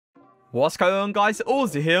What's going on, guys?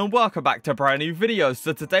 Aussie here and welcome back to a brand new video.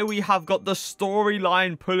 So today we have got the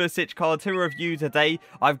storyline Pulisic card to review today.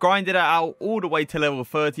 I've grinded it out all the way to level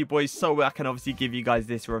 30, boys, so I can obviously give you guys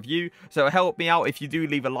this review. So help me out if you do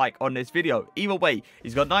leave a like on this video. Either way,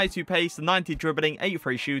 he's got 92 pace, 90 dribbling,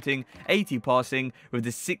 83 shooting, 80 passing with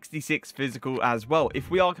the 66 physical as well.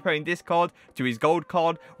 If we are comparing this card to his gold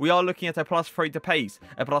card, we are looking at a +3 to pace,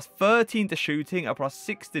 a +13 to shooting, a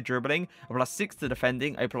 +6 to dribbling, a +6 to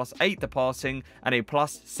defending, a +8 to passing, and a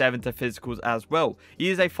 +7 to physicals as well. He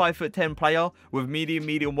is a 5'10" player with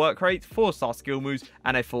medium work rate, 4-star skill moves,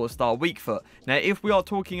 and a 4-star weak foot. Now, if we are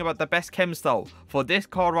talking about the best chem style for this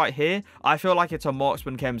card right here, I feel like it's a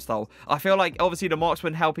marksman chem style. I feel like obviously the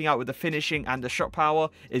marksman helping out with the finishing and the shot power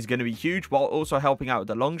is going to be huge, while also helping out with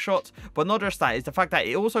the long shots. But not just that, it's the fact that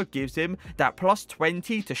it also gives him that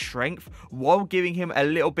 +20 to strength while giving him a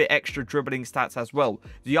little bit extra dribbling stats as well.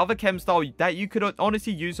 The other chem style that you could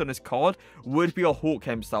honestly use on this card would be a Hawk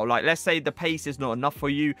chem style. Like, let's say the pace is not enough for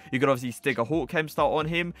you, you could obviously stick a Hawk chem style on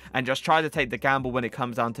him and just try to take the gamble when it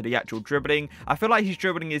comes down to the actual dribbling. I feel like his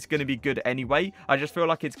dribbling is going to be good anyway. I just feel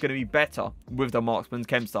like it's going to be better with the marksman's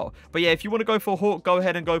chem style. But yeah, if you want to go for Hawk, go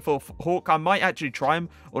ahead and go for Hawk. I might actually try him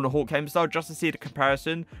on a Hawk chem style just to see the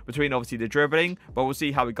comparison between obviously the dribbling, but we'll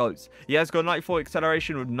see how it goes. He has got 94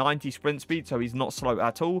 acceleration with 90 sprint speed, so he's not slow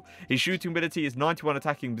at all. His shooting ability is 91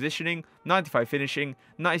 attacking positioning, 95 finishing,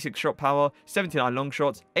 96 shot power, 79 long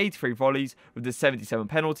shots, 83 volleys with the 77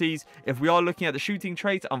 penalties. If we are looking at the shooting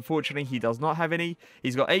traits, unfortunately he does not have any.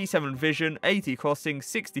 He's got 87 vision, 80 crossing,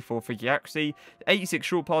 64 figure accuracy, 86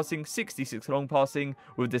 short passing, 66 long passing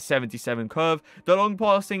with the 77 curve. The long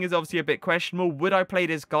passing is obviously a bit questionable. Would I play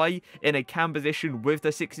this guy in a cam position with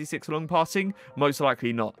the 66 long passing? Most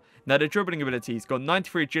likely not. Now, the dribbling ability, he's got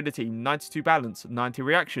 93 agility, 92 balance, 90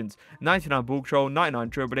 reactions, 99 ball control, 99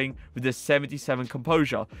 dribbling with the 77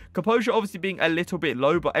 composure. Composure obviously being a little bit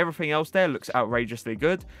low, but everything else there looks outrageously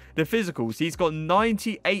good. The physicals, he's got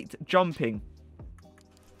 98 jumping.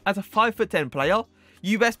 As a 5'10" player,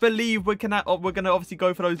 you best believe we're gonna obviously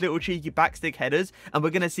go for those little cheeky backstick headers, and we're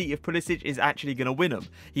gonna see if Pulisic is actually gonna win them.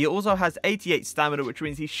 He also has 88 stamina, which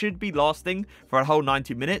means he should be lasting for a whole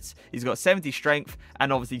 90 minutes. He's got 70 strength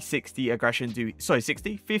and obviously 50 aggression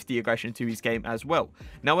to his game as well.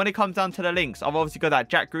 Now, when it comes down to the links, I've obviously got that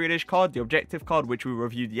Jack Grealish card, the objective card, which we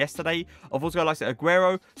reviewed yesterday. I've also got like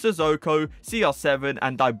Aguero, Sissoko, CR7,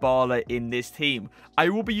 and Dybala in this team. I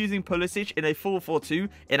will be using Pulisic in a 4-4-2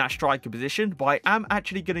 in our striker position, but I am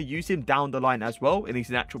actually going to use him down the line as well in his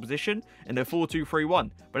natural position in the 4-2-3-1.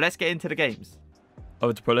 But let's get into the games.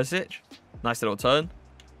 Over to Pulisic. Nice little turn.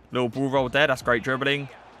 Little ball roll there. That's great dribbling.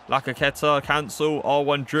 LAKEY, cancel.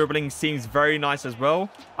 R1 dribbling seems very nice as well.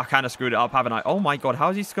 I kind of screwed it up, haven't I? Oh my god, how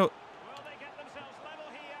is he scored?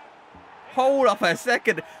 Hold up a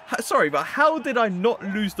second. Sorry, but how did I not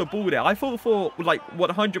lose the ball there? I thought for like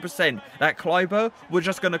 100% that Kleiber was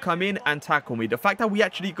just going to come in and tackle me. The fact that we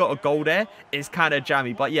actually got a goal there is kind of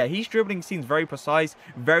jammy. But yeah, his dribbling seems very precise.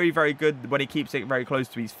 Very good when he keeps it very close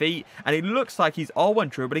to his feet. And it looks like his R1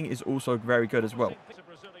 dribbling is also very good as well.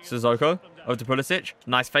 Sissoko over to Pulisic.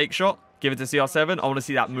 Nice fake shot. Give it to CR7. I want to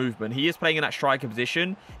see that movement. He is playing in that striker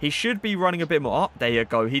position. He should be running a bit more up. There you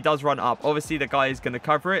go. He does run up. Obviously, the guy is going to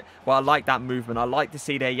cover it. But I like that movement. I like to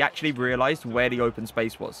see that he actually realized where the open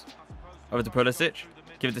space was. Over to Pulisic.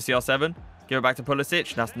 Give it to CR7. Give it back to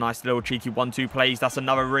Pulisic. That's nice little cheeky 1-2 plays. That's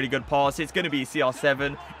another really good pass. It's going to be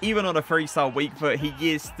CR7. Even on a 3-star weak foot,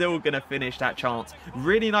 he is still going to finish that chance.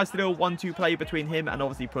 Really nice little 1-2 play between him and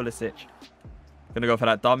obviously Pulisic. Going to go for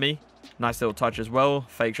that dummy. Nice little touch as well.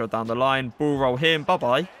 Fake shot down the line. Ball roll him.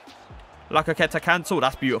 Bye-bye. LAKEY cancel.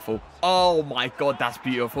 That's beautiful. Oh my god, that's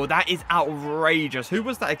beautiful. That is outrageous. Who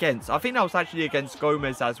was that against? I think that was actually against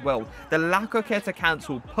Gomez as well. The LAKEY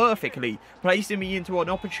cancel perfectly, placing me into an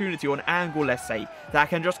opportunity or an angle, let's say, that I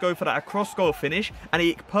can just go for that across goal finish, and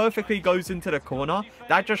it perfectly goes into the corner.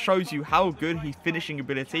 That just shows you how good his finishing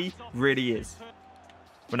ability really is.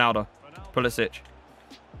 Ronaldo. Pulisic.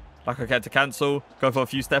 LAKEY cancel. Go for a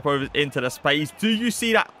few step overs into the space. Do you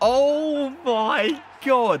see that? Oh my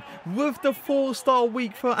god. With the 4-star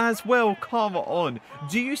weak foot as well. Come on.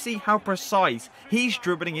 Do you see how precise his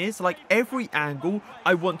dribbling is? Like, every angle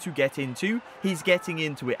I want to get into, he's getting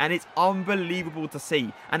into it. And it's unbelievable to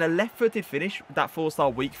see. And a left-footed finish, that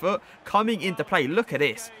 4-star weak foot, coming into play. Look at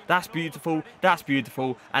this. That's beautiful. That's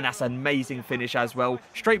beautiful. And that's an amazing finish as well.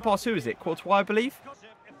 Straight past, who is it? Courtois, I believe.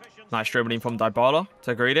 Nice dribbling from Dybala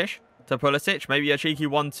to Grealish to Pulisic. Maybe a cheeky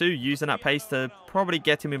 1-2, using that pace to probably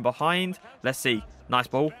get him in behind. Let's see. Nice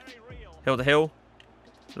ball. Hill to hill.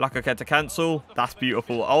 LAKEY to cancel. That's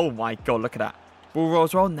beautiful. Oh my god, look at that. Ball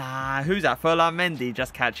rolls well. Nah, who's that? Furlan Mendy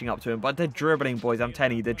just catching up to him. But the dribbling, boys, I'm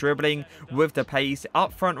telling you, the dribbling with the pace.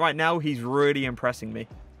 Up front right now, he's really impressing me.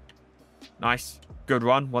 Nice. Good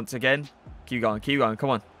run once again. Keep going, come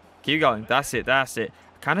on. Keep going. That's it, that's it.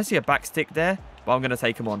 Kind of see a back stick there, but I'm going to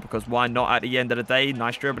take him on because why not at the end of the day?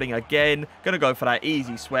 Nice dribbling again. Going to go for that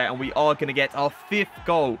easy sweat, and we are going to get our 5th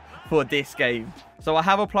goal for this game. So I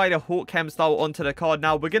have applied a Hawk Chem style onto the card.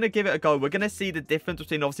 Now we're going to give it a go. We're going to see the difference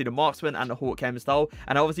between obviously the marksman and the Hawk Chem style.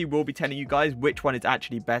 And obviously we'll be telling you guys which one is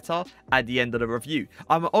actually better at the end of the review.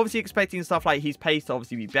 I'm obviously expecting stuff like his pace to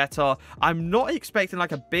obviously be better. I'm not expecting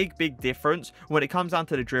like a big difference when it comes down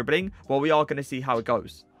to the dribbling. But we are going to see how it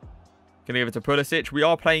goes. Going to give it to Pulisic. We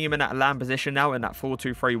are playing him in that land position now in that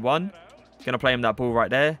 4-2-3-1. Going to play him that ball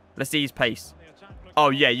right there. Let's see his pace. Oh,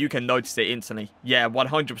 yeah, you can notice it instantly. Yeah,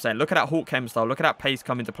 100%. Look at that Hawk Chem style. Look at that pace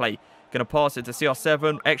come into play. Going to pass it to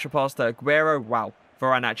CR7. Extra pass to Aguero. Wow.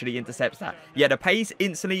 Varane actually intercepts that. Yeah, the pace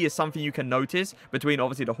instantly is something you can notice between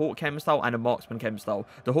obviously the Hawk Chem style and the Marksman Chem style.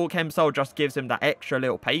 The Hawk Chem style just gives him that extra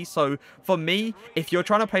little pace. So for me, if you're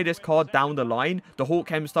trying to play this card down the line, the Hawk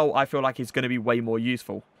Chem style I feel like is going to be way more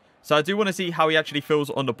useful. So I do want to see how he actually feels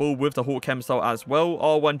on the ball with the Hawk Chem style as well.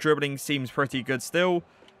 R1 dribbling seems pretty good still.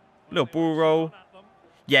 Little ball roll.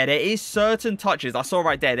 Yeah, there is certain touches. I saw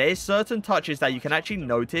right there. There is certain touches that you can actually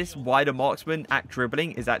notice why the marksman at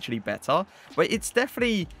dribbling is actually better. But it's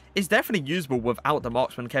definitely usable without the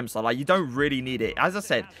marksman chem style. Like, you don't really need it. As I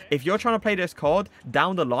said, if you're trying to play this card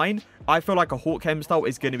down the line, I feel like a Hawk Chem style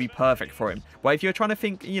is going to be perfect for him. But if you're trying to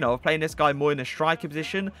think, you know, of playing this guy more in a striker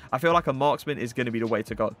position, I feel like a marksman is going to be the way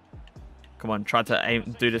to go. Come on, try to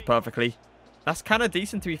aim, do this perfectly. That's kind of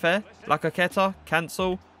decent, to be fair. Like a Keta,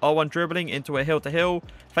 cancel. R1 dribbling into a hill-to-hill.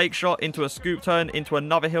 Fake shot into a scoop turn, into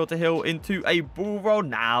another hill-to-hill, into a ball roll.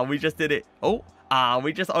 Nah, we just did it. Oh,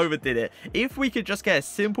 we just overdid it. If we could just get a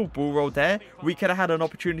simple ball roll there, we could have had an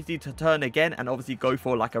opportunity to turn again and obviously go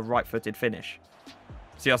for like a right-footed finish.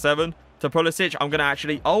 CR7 to Pulisic. I'm going to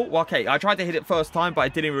actually... Oh, okay. I tried to hit it first time, but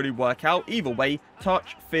it didn't really work out. Either way,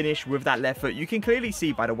 touch, finish with that left foot. You can clearly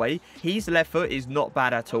see, by the way, his left foot is not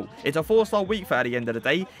bad at all. It's a 4-star weak foot at the end of the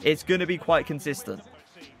day. It's going to be quite consistent.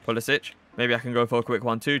 Pulisic. Maybe I can go for a quick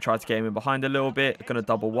 1-2. Try to get him in behind a little bit. Going to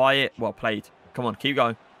double Y it. Well played. Come on, keep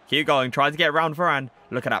going. Keep going. Try to get around Varane.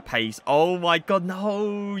 Look at that pace. Oh my god,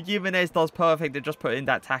 no. Jimenez does perfect to just put in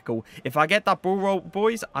that tackle. If I get that ball roll,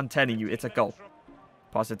 boys, I'm telling you, it's a goal.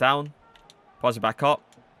 Pass it down. Pass it back up.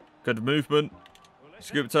 Good movement.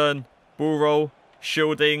 Scoop turn. Ball roll.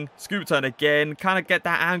 Shielding. Scoop turn again. Kind of get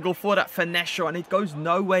that angle for that finesse shot. And it goes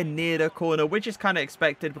nowhere near the corner, which is kind of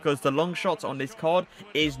expected because the long shots on this card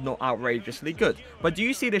is not outrageously good. But do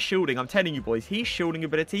you see the shielding? I'm telling you, boys, his shielding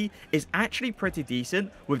ability is actually pretty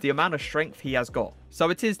decent with the amount of strength he has got. So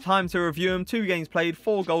it is time to review him. 2 games played,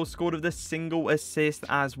 4 goals scored with a single assist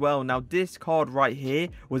as well. Now, this card right here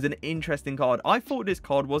was an interesting card. I thought this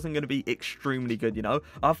card wasn't going to be extremely good, you know.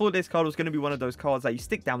 I thought this card was going to be one of those cards that you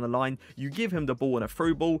stick down the line, you give him the ball and a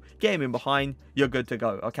through ball, get him in behind, you're good to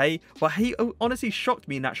go, okay? But he honestly shocked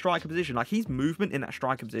me in that striker position. Like, his movement in that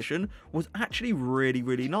striker position was actually really,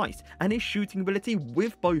 really nice. And his shooting ability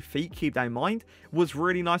with both feet, keep that in mind, was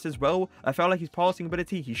really nice as well. I felt like his passing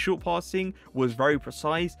ability, his short passing was very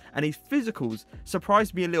precise, and his physicals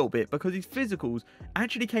surprised me a little bit because his physicals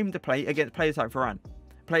actually came into play against players like Varane,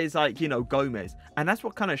 players like, you know, Gomez, and that's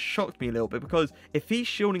what kind of shocked me a little bit because if he's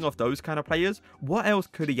shielding off those kind of players, what else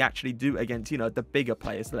could he actually do against, you know, the bigger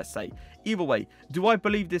players, let's say? Either way, do I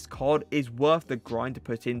believe this card is worth the grind to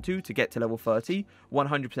put into to get to level 30?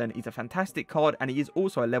 100%. He's a fantastic card and he is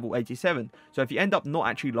also a level 87. So if you end up not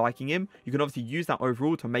actually liking him, you can obviously use that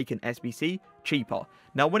overall to make an SBC cheaper.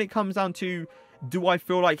 Now, when it comes down to do I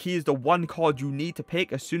feel like he is the one card you need to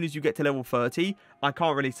pick as soon as you get to level 30? I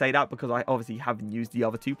can't really say that because I obviously haven't used the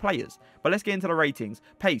other 2 players. But let's get into the ratings.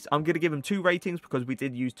 Pace, I'm going to give him 2 ratings because we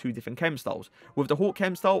did use 2 different chem styles. With the Hawk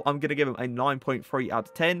chem style, I'm going to give him a 9.3 out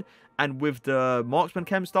of 10. And with the Marksman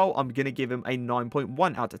chem style, I'm going to give him a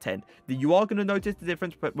 9.1 out of 10. You are going to notice the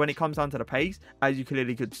difference when it comes down to the pace, as you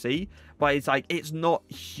clearly could see. But it's like, it's not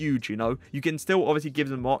huge, you know. You can still obviously give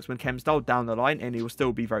the Marksman chem style down the line and it will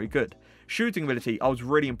still be very good. Shooting ability, I was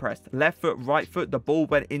really impressed. Left foot, right foot, the ball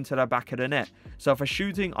went into the back of the net. So for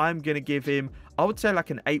shooting, I'm going to give him, I would say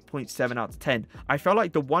like an 8.7 out of 10. I felt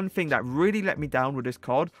like the one thing that really let me down with this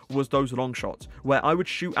card was those long shots, where I would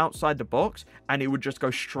shoot outside the box and it would just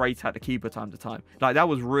go straight at the keeper time to time. Like, that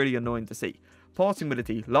was really annoying to see. Passing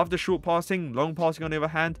ability, love the short passing. Long passing on the other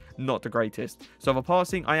hand, not the greatest. So for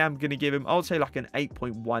passing, I am going to give him, I would say like an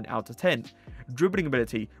 8.1 out of 10. Dribbling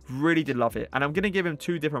ability, really did love it. And I'm going to give him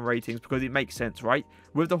 2 different ratings because it makes sense, right?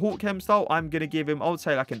 With the Hawk chem style, I'm going to give him, I would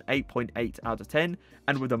say, like an 8.8 out of 10.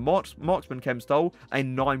 And with the Marksman chem style, a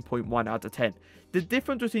 9.1 out of 10. The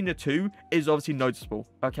difference between the 2 is obviously noticeable,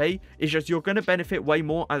 okay? It's just you're going to benefit way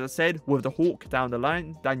more, as I said, with the Hawk down the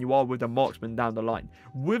line than you are with the Marksman down the line.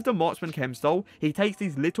 With the Marksman chem style, he takes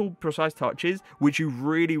these little precise touches which you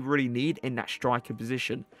really, really need in that striker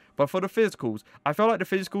position. But for the physicals, I felt like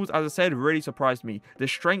the physicals, as I said, really surprised me. The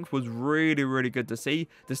strength was really, really good to see.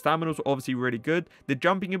 The stamina was obviously really good. The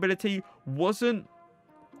jumping ability wasn't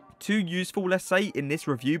too useful, let's say, in this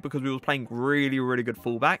review because we was playing really, really good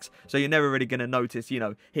fullbacks. So you're never really going to notice, you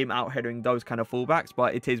know, him out-headering those kind of fullbacks.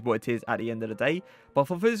 But it is what it is at the end of the day. But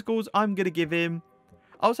for physicals, I'm going to give him,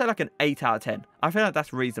 I would say, like an 8 out of 10. I feel like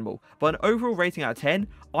that's reasonable. But an overall rating out of 10,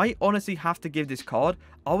 I honestly have to give this card,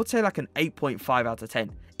 I would say, like an 8.5 out of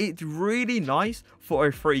 10. It's really nice for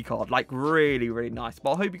a free card. Like, really, really nice.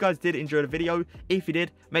 But I hope you guys did enjoy the video. If you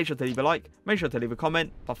did, make sure to leave a like. Make sure to leave a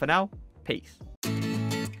comment. But for now, peace.